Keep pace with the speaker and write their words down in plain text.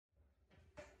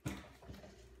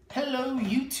Hello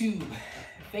YouTube,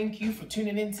 thank you for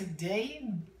tuning in today.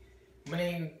 I'm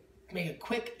going to make a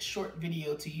quick short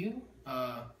video to you,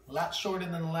 a lot shorter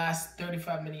than the last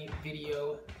 35-minute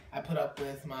video I put up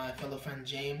with my fellow friend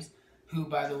James, who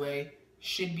by the way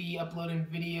should be uploading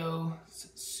videos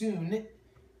soon.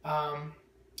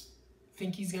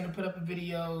 Think he's going to put up a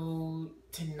video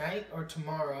tonight or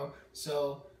tomorrow,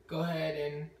 so go ahead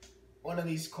and one of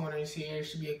these corners here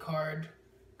should be a card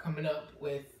coming up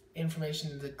with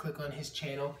information to click on his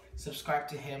channel, subscribe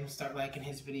to him, start liking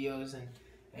his videos,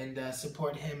 and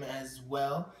support him as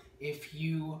well. If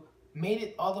you made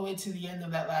it all the way to the end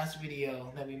of that last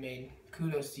video that we made,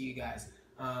 kudos to you guys.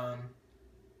 I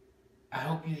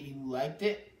hope you liked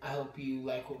it. I hope you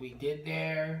like what we did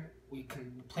there. We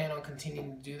can plan on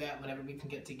continuing to do that whenever we can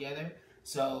get together.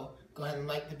 So go ahead and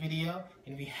like the video,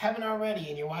 and if you haven't already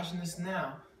and you're watching this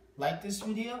now, like this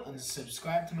video and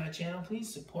subscribe to my channel.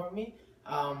 Please support me.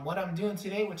 What I'm doing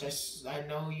today, which I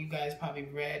know you guys probably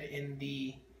read in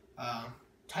the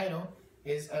title,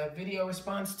 is a video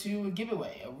response to a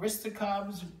giveaway,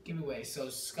 Aristocob's giveaway. So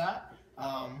Scott,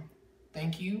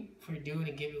 thank you for doing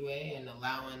a giveaway and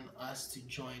allowing us to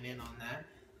join in on that.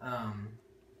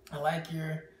 I like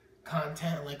your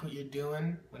content, I like what you're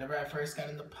doing. Whenever I first got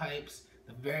into pipes,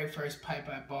 the very first pipe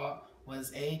I bought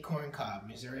was a corncob,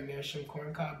 Missouri Meerschaum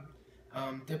corncob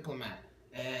diplomat.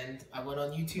 And I went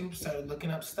on YouTube, started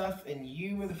looking up stuff, and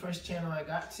you were the first channel I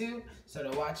got to.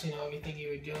 Started watching everything you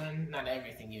were doing, not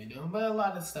everything you were doing, but a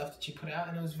lot of stuff that you put out,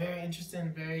 and it was very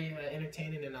interesting, very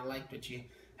entertaining, and I liked what you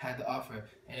had to offer.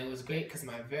 And it was great because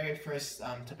my very first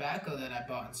tobacco that I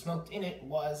bought and smoked in it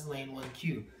was Lane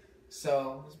 1Q.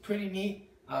 So it was pretty neat,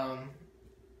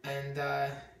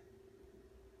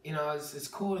 you know, it's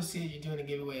cool to see that you're doing a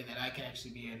giveaway that I can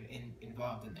actually be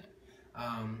involved in that.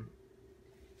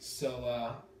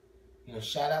 You know,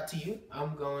 shout out to you.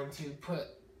 I'm going to put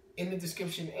in the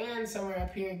description and somewhere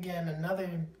up here again another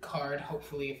card,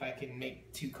 hopefully if I can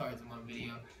make 2 cards in one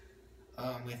video,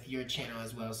 with your channel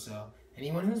as well. So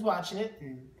anyone who's watching it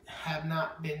and have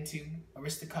not been to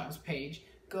Aristocob's page,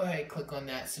 go ahead, click on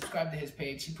that, subscribe to his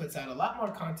page. He puts out a lot more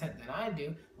content than I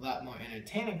do, a lot more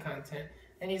entertaining content,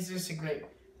 and he's just a great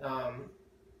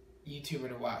YouTuber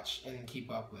to watch and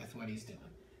keep up with what he's doing.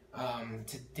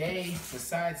 Today,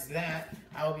 besides that,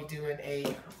 I'll be doing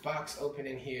a box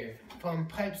opening here from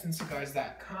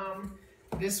pipesandcigars.com.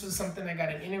 This was something I got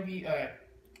an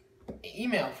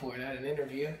email for, not an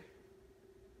interview.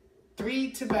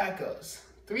 3 tobaccos,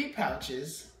 3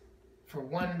 pouches for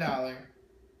 $1,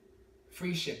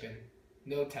 free shipping,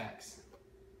 no tax,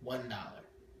 $1.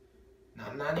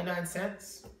 Not 99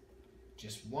 cents,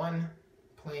 just one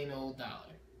plain old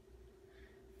dollar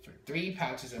for 3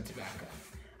 pouches of tobacco.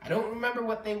 I don't remember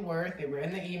what they were. They were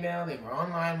in the email. They were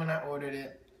online when I ordered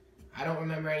it. I don't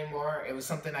remember anymore. It was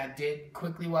something I did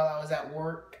quickly while I was at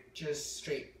work. Just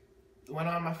straight went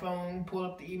on my phone, pulled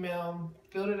up the email,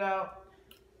 filled it out,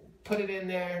 put it in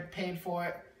there, paid for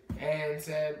it, and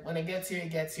said when it gets here,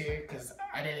 it gets here, because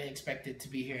I didn't expect it to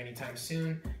be here anytime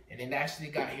soon. And it actually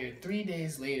got here 3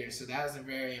 days later, so that was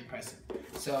very impressive.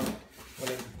 So I'm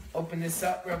going to open this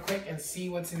up real quick and see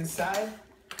what's inside.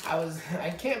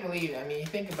 I can't believe it. I mean, you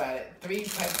think about it, 3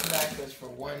 pipe tobaccos for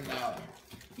 $1.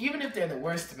 Even if they're the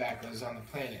worst tobaccos on the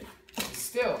planet, it's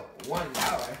still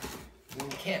 $1. You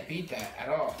can't beat that at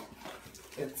all.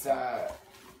 It's, I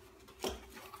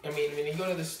mean, when you go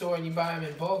to the store and you buy them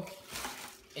in bulk,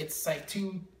 it's like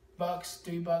 $2,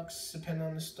 $3, depending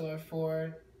on the store,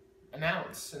 for an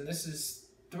ounce. And this is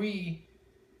 3,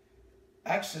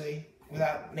 actually,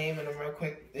 without naming them real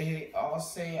quick, they all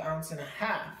say 1.5 ounces.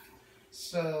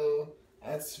 So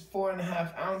that's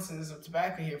 4.5 ounces of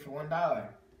tobacco here for $1.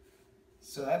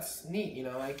 So that's neat, you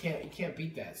know. You can't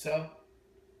beat that. So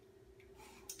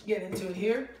get into it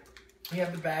here. We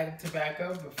have the bag of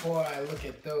tobacco. Before I look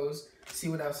at those, see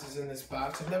what else is in this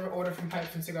box. I've never ordered from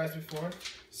Pipes and Cigars before,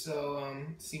 so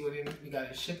see what we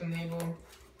got. A shipping label.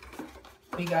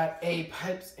 We got a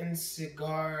Pipes and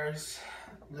Cigars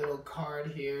little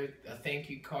card here, a thank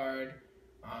you card.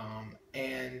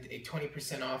 And a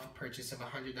 20% off a purchase of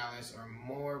 $100 or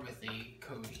more with a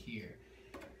code here.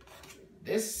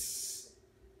 This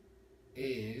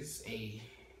is a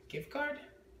gift card,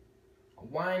 a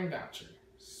wine voucher,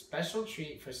 special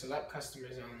treat for select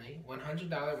customers only,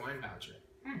 $100 wine voucher.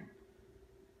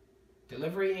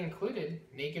 Delivery included,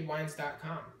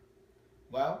 nakedwines.com.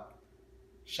 Well,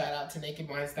 shout out to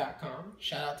nakedwines.com.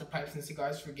 Shout out to Pipes and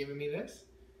Cigars for giving me this.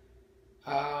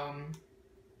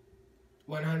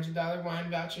 $100 wine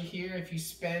voucher here if you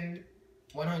spend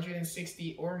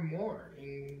 $160 or more,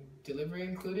 and delivery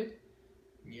included.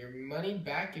 Your money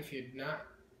back if you're not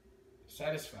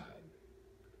satisfied.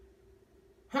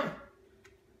 Huh.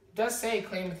 It does say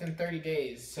claim within 30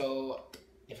 days. So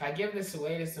if I give this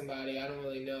away to somebody, I don't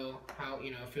really know how,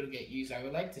 if it'll get used. I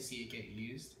would like to see it get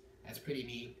used. That's pretty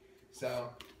neat. So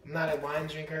I'm not a wine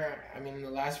drinker. I mean, in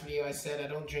the last video I said I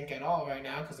don't drink at all right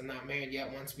now because I'm not married yet.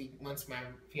 Once my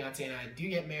fiance and I do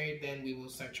get married, then we will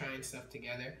start trying stuff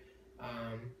together.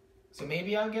 So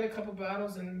maybe I'll get a couple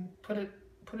bottles and put it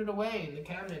away in the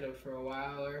cabinet for a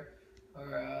while,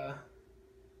 or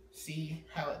see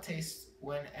how it tastes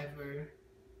whenever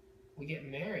we get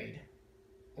married,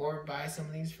 or buy some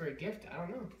of these for a gift. I don't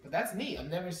know, but that's neat. I've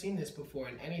never seen this before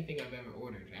in anything I've ever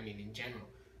ordered. I mean, in general,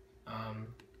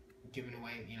 giving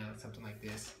away, something like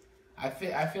this. I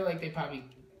feel like they probably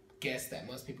guess that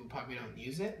most people probably don't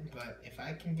use it, but if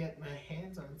I can get my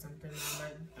hands on something,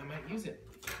 I might use it.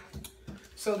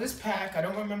 So this pack, I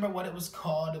don't remember what it was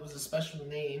called. It was a special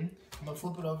name. I'm gonna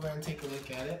flip it over and take a look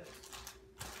at it.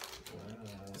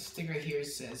 Sticker here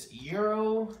says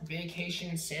Euro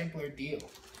Vacation Sampler Deal.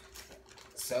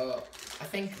 So I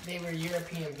think they were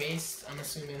European based, I'm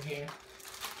assuming here.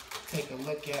 Take a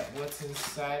look at what's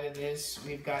inside of this.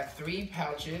 We've got 3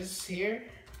 pouches here.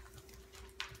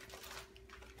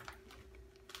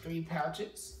 3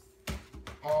 pouches,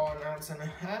 all 1.5 ounces.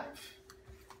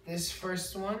 This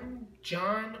first one,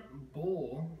 John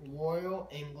Bull Royal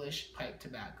English Pipe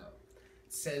Tobacco.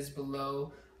 It says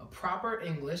below, a proper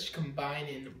English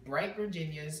combining bright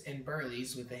Virginias and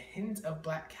Burleys with a hint of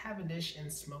black Cavendish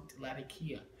and smoked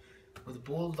Latakia, with a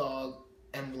bulldog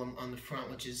emblem on the front,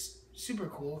 which is super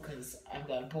cool because I've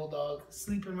got a bulldog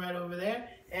sleeping right over there.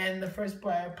 And the first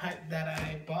pipe that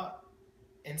I bought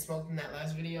and smoked in that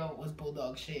last video was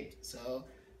bulldog shaped. So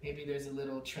maybe there's a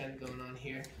little trend going on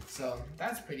here. So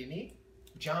that's pretty neat.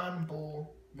 John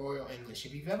Bull Royal English.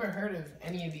 If you've ever heard of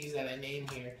any of these that I name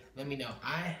here, let me know.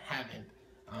 I haven't.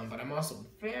 But I'm also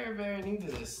very, very new to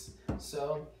this.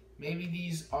 So maybe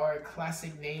these are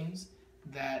classic names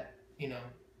that,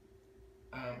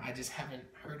 I just haven't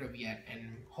heard of yet.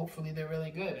 And hopefully they're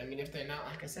really good. I mean, if they're not,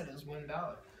 like I said, it was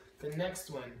 $1. The next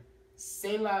one,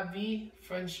 C'est la Vie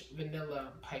French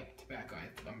Vanilla Pipe Tobacco.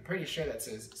 I'm pretty sure that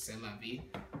says C'est la Vie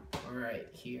right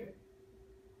here.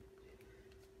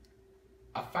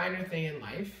 A finer thing in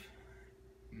life.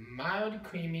 Mild,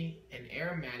 creamy, and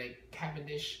aromatic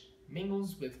Cavendish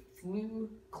mingles with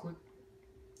flu-cured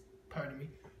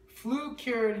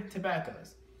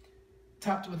tobaccos,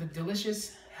 topped with a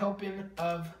delicious helping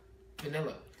of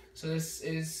vanilla. So this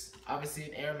is obviously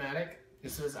an aromatic.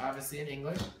 This was obviously in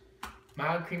English.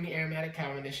 Mild, creamy, aromatic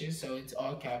Cavendishes, so it's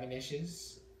all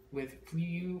Cavendishes with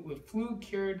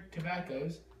flu-cured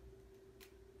tobaccos.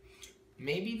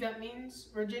 Maybe that means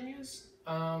Virginias.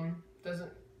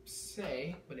 Doesn't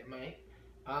say, but it might.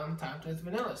 Topped with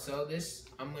vanilla. So this,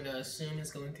 I'm gonna assume,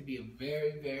 is going to be a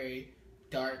very, very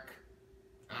dark,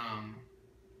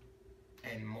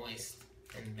 and moist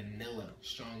and vanilla,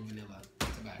 strong vanilla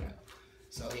tobacco.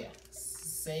 So yeah,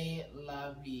 C'est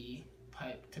la Vie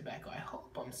Pipe Tobacco. I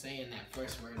hope I'm saying that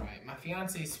first word right. My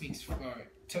fiance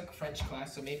took French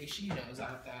class, so maybe she knows. I'll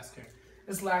have to ask her.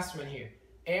 This last one here,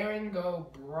 GAW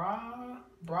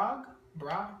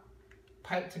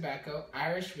Pipe Tobacco,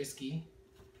 Irish whiskey,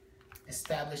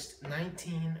 established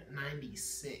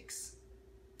 1996.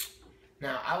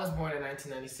 Now, I was born in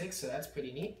 1996, so that's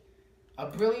pretty neat. A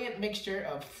brilliant mixture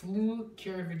of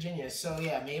flu-cured Virginia. So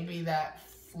yeah, maybe that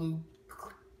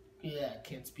I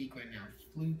can't speak right now.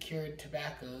 Flu-cured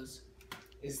tobaccos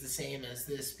is the same as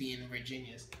this being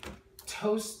Virginia's.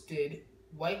 Toasted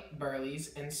white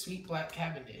Burleys and sweet black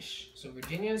Cavendish. So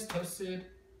Virginia's toasted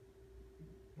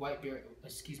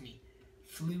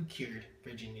flu-cured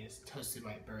Virginia's, toasted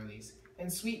white Burleys,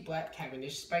 and sweet black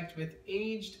Cavendish spiked with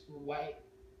aged white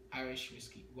Irish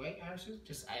whiskey. White Irish whiskey?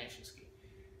 Just Irish whiskey.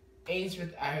 Aged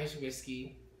with Irish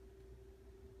whiskey,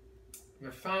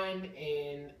 refined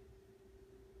and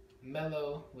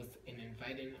mellow with an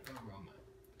inviting aroma.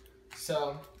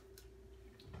 So,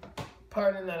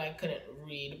 pardon that I couldn't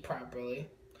read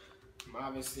properly. I'm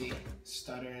obviously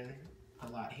stuttering a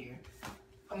lot here.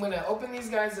 I'm going to open these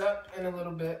guys up in a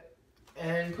little bit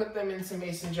and put them in some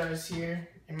mason jars here.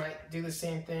 I might do the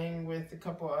same thing with a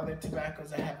couple other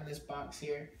tobaccos I have in this box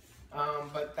here.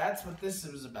 But that's what this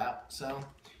was about. So,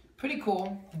 pretty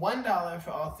cool. $1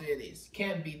 for all 3 of these.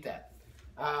 Can't beat that.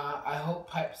 I hope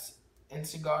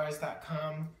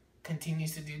pipesandcigars.com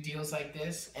continues to do deals like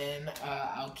this, and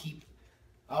I'll keep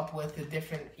up with the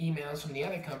different emails from the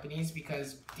other companies,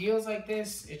 because deals like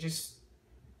this are just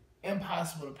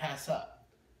impossible to pass up.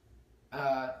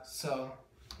 So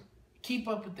keep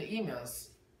up with the emails.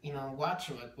 Watch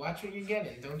what you're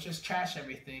getting. Don't just trash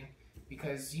everything,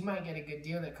 because you might get a good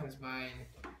deal that comes by and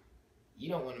you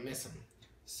don't want to miss them.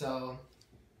 So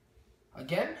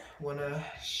Again, want to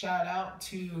shout out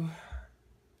to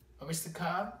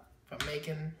Aristocob for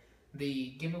making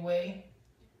the giveaway.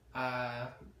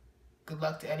 Good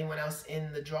luck to anyone else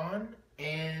in the drawing,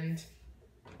 and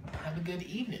have a good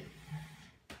evening.